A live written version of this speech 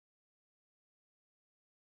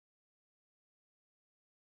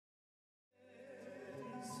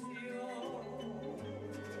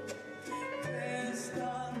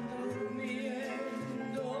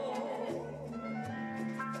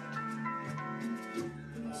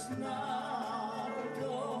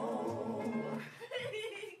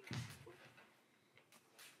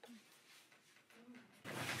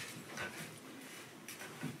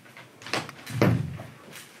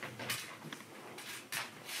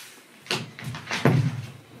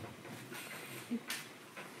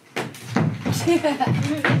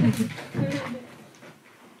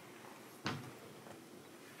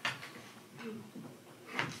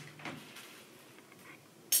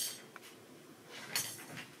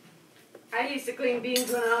I used to clean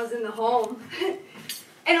beans when I was in the home.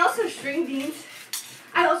 And also string beans.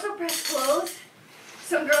 I also pressed clothes.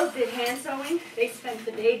 Some girls did hand sewing. They spent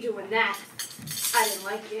the day doing that. I didn't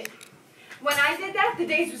like it. When I did that, the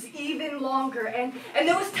days was even longer. And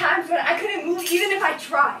there was times when I couldn't move even if I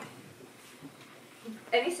tried.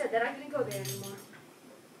 And he said that I couldn't go there anymore.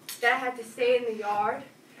 That I had to stay in the yard.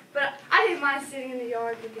 But I didn't mind sitting in the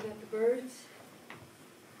yard looking at the birds.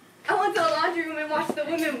 I went to the laundry room and watched the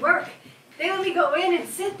women work. They let me go in and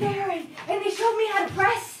sit there and they showed me how to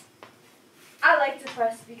press. I like to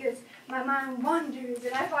press because my mind wanders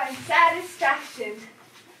and I find satisfaction.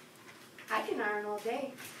 I can iron all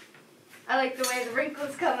day. I like the way the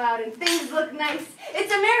wrinkles come out and things look nice.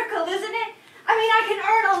 It's a miracle, isn't it? I mean, I can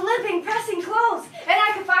earn a living pressing clothes and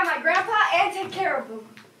I can find my grandpa and take care of him.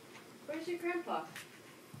 Where's your grandpa?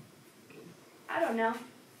 I don't know.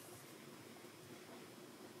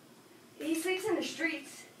 He sleeps in the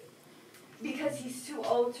streets because he's too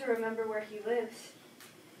old to remember where he lives.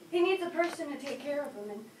 He needs a person to take care of him,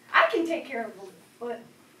 and I can take care of him, but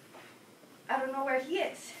I don't know where he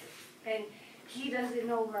is, and he doesn't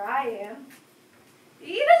know where I am.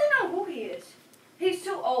 He doesn't know who he is. He's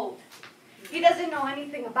too old. He doesn't know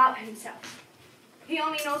anything about himself. He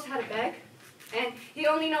only knows how to beg, and he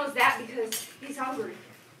only knows that because he's hungry.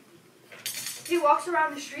 He walks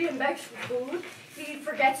around the street and begs for food. He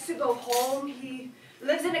forgets to go home. He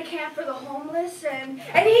lives in a camp for the homeless, and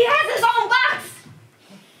he has his own box.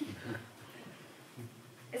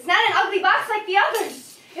 It's not an ugly box like the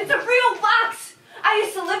others. It's a real box. I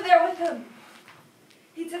used to live there with him.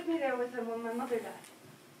 He took me there with him when my mother died.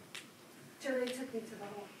 Till they took me to the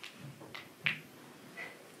home.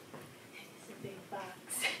 It's a big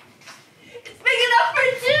box. It's big enough for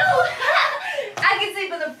two. I can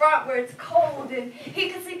sleep in the front where it's cold, and he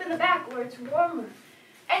can sleep in the back where it's warmer.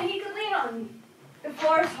 And he can lean on me. The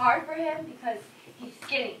floor is hard for him because he's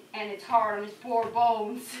skinny, and it's hard on his poor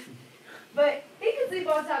bones. But he can sleep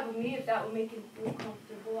on top of me if that would make him feel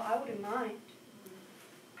comfortable. I wouldn't mind.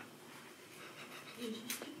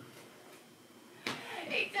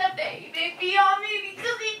 Except that he may pee on me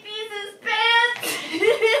because he pees his pants.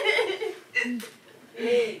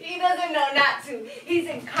 He doesn't know not to. He's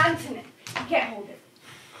incontinent. He can't hold it.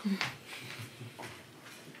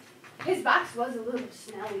 His box was a little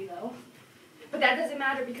smelly, though. But that doesn't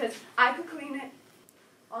matter because I could clean it.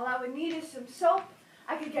 All I would need is some soap.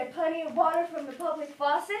 I could get plenty of water from the public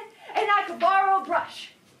faucet. And I could borrow a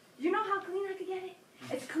brush. You know how clean I could get it?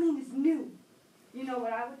 As clean as new. You know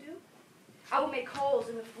what I would do? I would make holes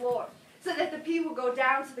in the floor so that the pee would go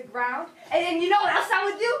down to the ground. And then you know what else I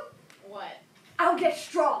would do? What? I would get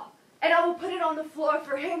straw. And I will put it on the floor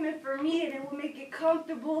for him and for me, and it will make it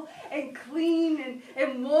comfortable and clean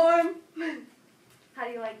and warm. How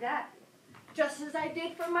do you like that? Just as I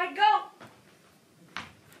did for my goat.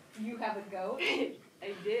 You have a goat?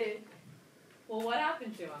 I did. Well, what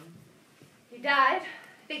happened to him? He died.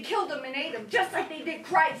 They killed him and ate him, just like they did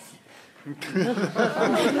Christ.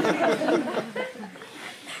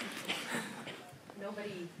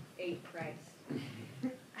 Nobody ate Christ.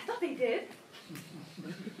 I thought they did.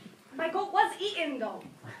 My goat was eaten, though.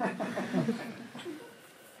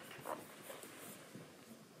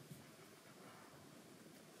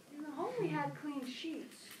 In the home, we had clean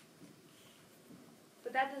sheets.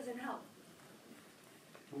 But that doesn't help.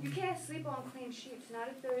 You can't sleep on clean sheets, not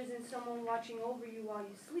if there isn't someone watching over you while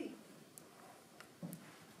you sleep.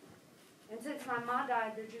 And since my ma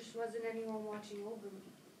died, there just wasn't anyone watching over me.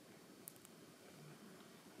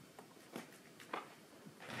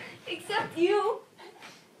 Except you.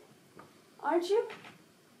 Aren't you?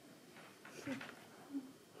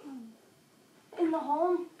 In the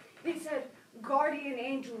home, they said guardian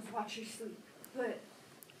angels watch your sleep. But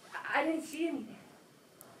I didn't see any there.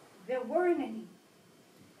 There weren't any.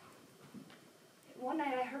 One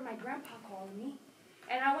night I heard my grandpa calling me,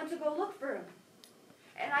 and I went to go look for him.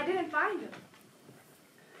 And I didn't find him.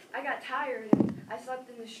 I got tired, and I slept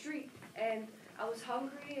in the street, and I was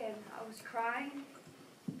hungry, and I was crying.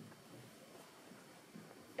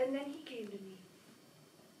 And then he came to me.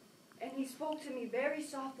 And he spoke to me very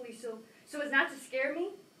softly so as not to scare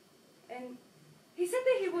me. And he said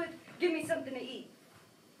that he would give me something to eat.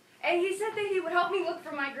 And he said that he would help me look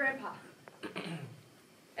for my grandpa.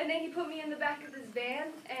 And then he put me in the back of his van,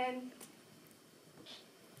 and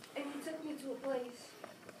he took me to a place.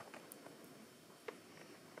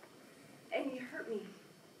 And he hurt me.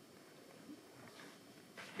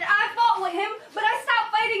 I fought with him, but I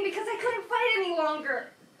stopped fighting because I couldn't fight any longer.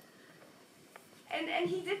 And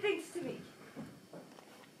he did things to me.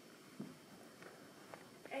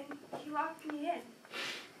 And he locked me in.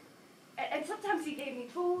 And sometimes he gave me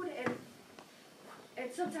food,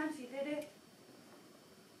 and sometimes he didn't.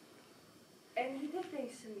 And he did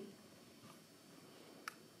things to me.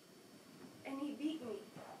 And he beat me.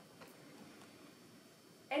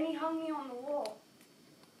 And he hung me on the wall.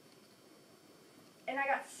 And I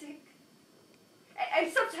got sick.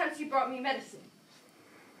 And sometimes he brought me medicine.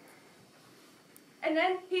 And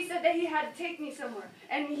then he said that he had to take me somewhere.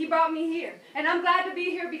 And he brought me here. And I'm glad to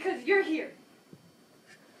be here because you're here.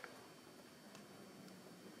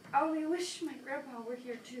 I only wish my grandpa were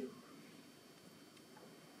here too.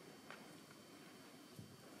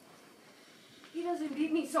 He doesn't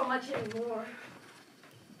beat me so much anymore.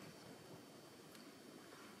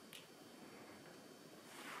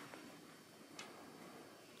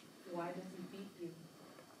 Why does he beat you?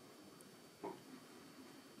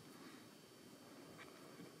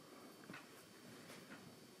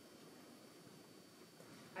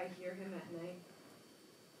 I hear him at night.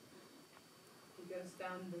 He goes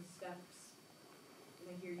down the steps, and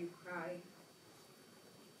I hear you cry.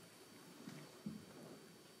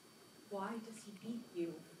 Why does he beat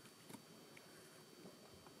you?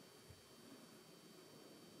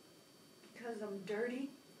 Because I'm dirty.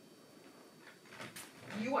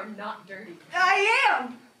 You are not dirty. I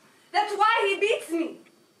am! That's why he beats me.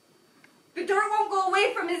 The dirt won't go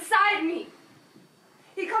away from inside me.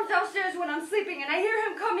 He comes downstairs when I'm sleeping, and I hear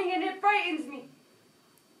him coming, and it frightens me.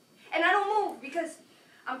 And I don't move because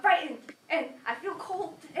I'm frightened, and I feel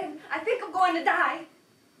cold, and I think I'm going to die.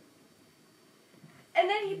 And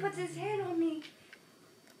then he puts his hand on me,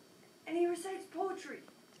 and he recites poetry.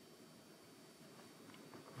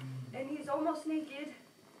 And he's almost naked.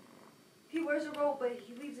 He wears a robe, but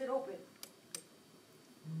he leaves it open.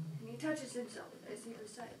 And he touches himself as he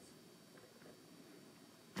recites.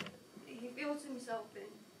 He feels himself, and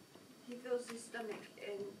he feels his stomach,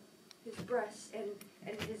 and his breasts, and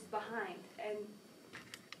his behind.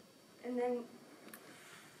 And then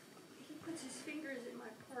he puts his fingers in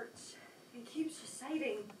my parts and keeps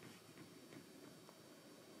reciting.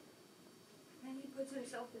 And then he puts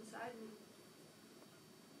himself inside me.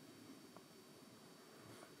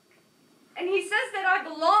 And he says that I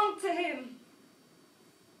belong to him.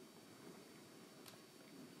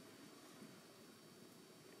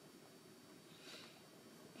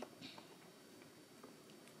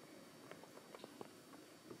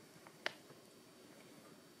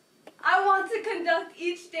 I want to conduct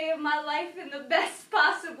each day of my life in the best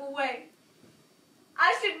possible way.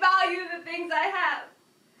 I should value the things I have.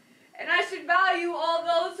 And I should value all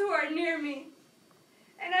those who are near me.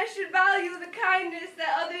 And I should value the kindness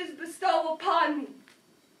that others bestow upon me.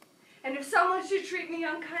 And if someone should treat me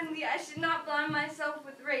unkindly, I should not blind myself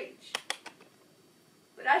with rage.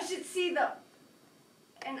 But I should see them,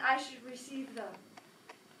 and I should receive them,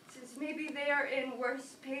 since maybe they are in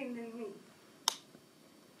worse pain than me.